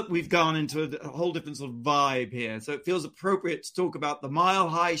love that we've gone into a whole different sort of vibe here. So it feels appropriate to talk about the Mile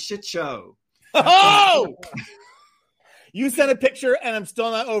High Shit Show. Oh! You sent a picture and I'm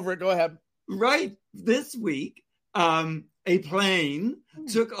still not over it. Go ahead. Right. This week, a plane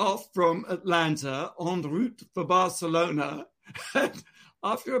took off from Atlanta en route for Barcelona.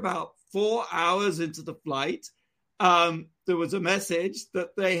 After about 4 hours into the flight, there was a message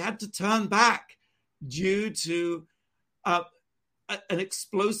that they had to turn back due to an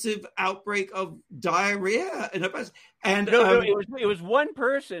explosive outbreak of diarrhea in a bus. And it was one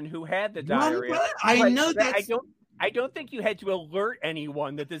person who had the diarrhea. I know that. I don't think you had to alert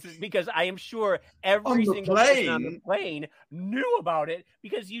anyone that this is, because I am sure every single person on the plane knew about it,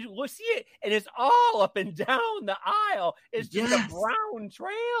 because you will see it and it's all up and down the aisle. It's just a brown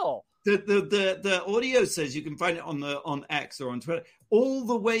trail. The audio says you can find it on X or on Twitter all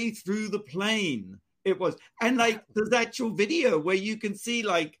the way through the plane. It was, and there's actual video where you can see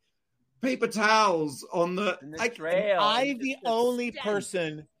paper towels on the trail. I'm the only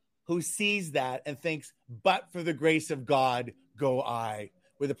person who sees that and thinks, "But for the grace of God, go I."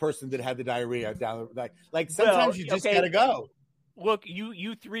 With a person that had the diarrhea down, sometimes you just gotta go. Look,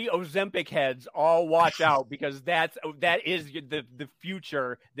 you 3 Ozempic heads all watch out, because that is the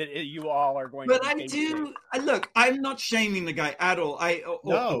future that you all are going to. But look, I'm not shaming the guy at all.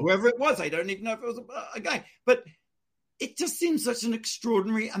 Or whoever it was, I don't even know if it was a guy. But it just seems such an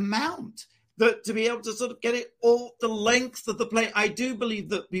extraordinary amount that to be able to sort of get it all the length of the plane. I do believe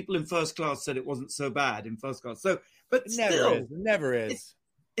that people in first class said it wasn't so bad in first class. So, but it never is.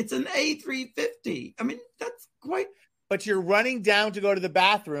 It's an A350. I mean, that's quite. But you're running down to go to the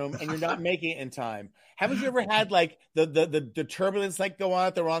bathroom and you're not making it in time. Haven't you ever had the turbulence go on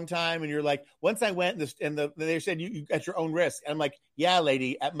at the wrong time, and you're like, once I went and they said you at your own risk, and I'm like, yeah,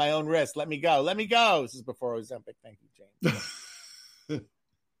 lady, at my own risk, let me go. This is before Ozempic. Thank you, James.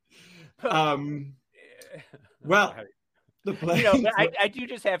 Well, the plane. I do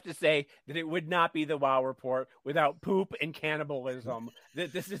just have to say that it would not be the WoW Report without poop and cannibalism.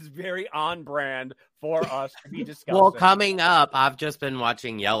 That this is very on brand for us to be discussing. Well, coming up, I've just been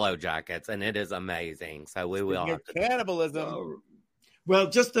watching Yellow Jackets, and it is amazing. So we will have to cannibalism. Well,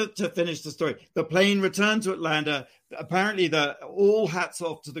 just to finish the story, the plane returned to Atlanta. Apparently, all hats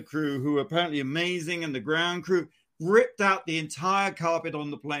off to the crew, who were apparently amazing, and the ground crew ripped out the entire carpet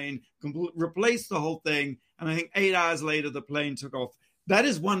on the plane, replaced the whole thing, and I think 8 hours later, the plane took off. That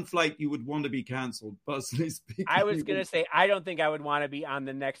is one flight you would want to be canceled, personally speaking. I was going to say, I don't think I would want to be on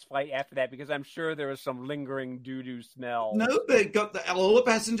the next flight after that, because I'm sure there was some lingering doo-doo smell. No, they all the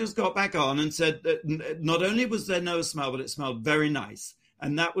passengers got back on and said that not only was there no smell, but it smelled very nice.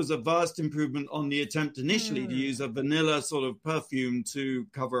 And that was a vast improvement on the attempt initially to use a vanilla sort of perfume to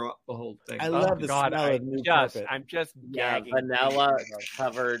cover up the whole thing. I love the smell of new carpet. I'm just gagging. Vanilla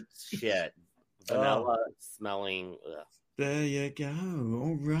covered shit. Vanilla smelling. Ugh. There you go.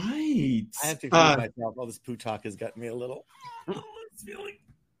 All right. I have to agree with myself. All this poo talk has gotten me a little feeling.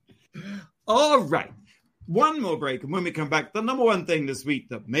 All right. One more break, and when we come back, the number one thing this week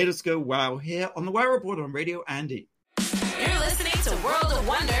that made us go wow here on the Wow Report on Radio Andy. You're listening to World of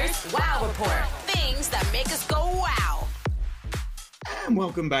Wonders Wow Report. Things that make us go wow. And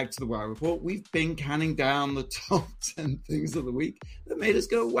welcome back to the Wow Report. We've been counting down the top 10 things of the week that made us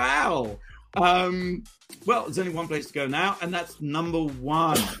go wow. Well, there's only one place to go now, and that's number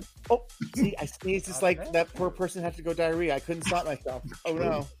one. Oh, see, I sneezed just like that poor person had to go diarrhea. I couldn't stop myself. Oh,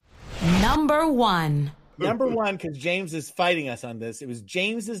 no. Number one. Number one, because James is fighting us on this. It was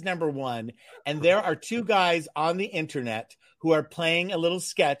James's number one, and there are two guys on the internet who are playing a little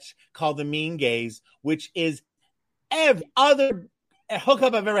sketch called The Mean Gays, which is every other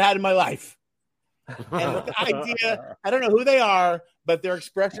hookup I've ever had in my life. And the idea, I don't know who they are, but their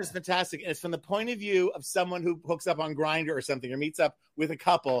expression is fantastic. And it's from the point of view of someone who hooks up on Grindr or something, or meets up with a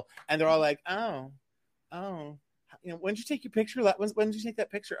couple, and they're all like, oh. You know, when did you take your picture? When did you take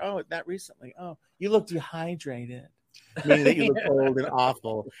that picture? Oh, that recently. Oh, you look dehydrated. Meaning that you look old and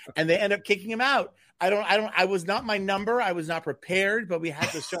awful. And they end up kicking him out. I was not my number. I was not prepared, but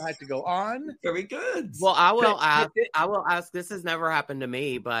the show had to go on. Very good. Well, I will ask, this has never happened to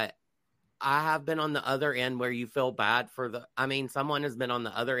me, but I have been on the other end where you feel bad someone has been on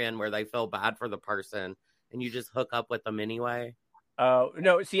the other end where they feel bad for the person and you just hook up with them anyway.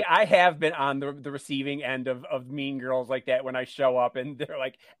 No, see, I have been on the receiving end of mean girls like that when I show up and they're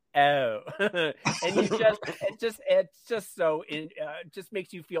like, oh, and it's just so it just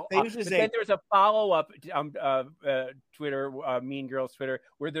makes you feel. But then there's a follow up Twitter, Mean Girls Twitter,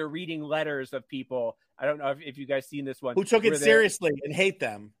 where they're reading letters of people. I don't know if you guys seen this one who took it seriously and hate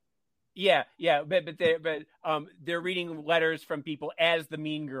them. Yeah, but they're reading letters from people as the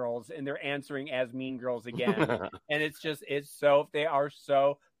Mean Girls, and they're answering as Mean Girls again, and they are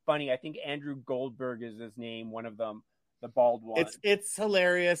so funny. I think Andrew Goldberg is his name, one of them, the bald one. It's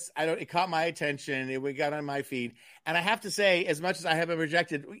hilarious. It caught my attention. It got on my feed, and I have to say, as much as I have been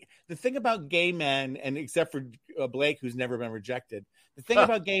rejected, the thing about gay men, and except for Blake, who's never been rejected, the thing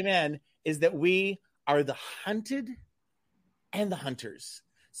about gay men is that we are the hunted and the hunters.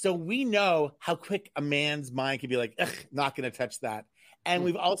 So we know how quick a man's mind can be like, ugh, not going to touch that. And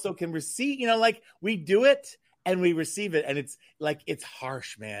we've also can receive, we do it and we receive it. And it's like, it's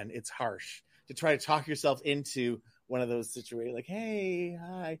harsh, man. It's harsh to try to talk yourself into one of those situations. Like, hey,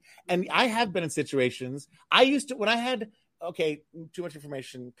 hi. And I have been in situations. When I had, okay, too much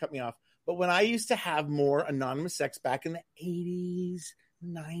information, cut me off. But when I used to have more anonymous sex back in the 80s,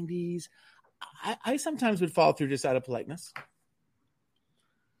 90s, I sometimes would fall through just out of politeness.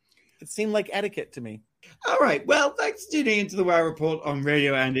 It seemed like etiquette to me. All right. Well, thanks for tuning into the Wow Report on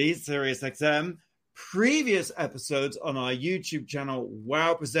Radio Andy, Sirius XM. Previous episodes on our YouTube channel,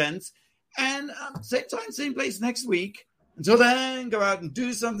 Wow Presents. And same time, same place next week. Until then, go out and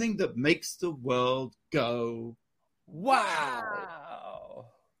do something that makes the world go wow.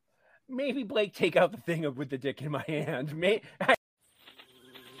 Maybe Blake take out the thing with the dick in my hand.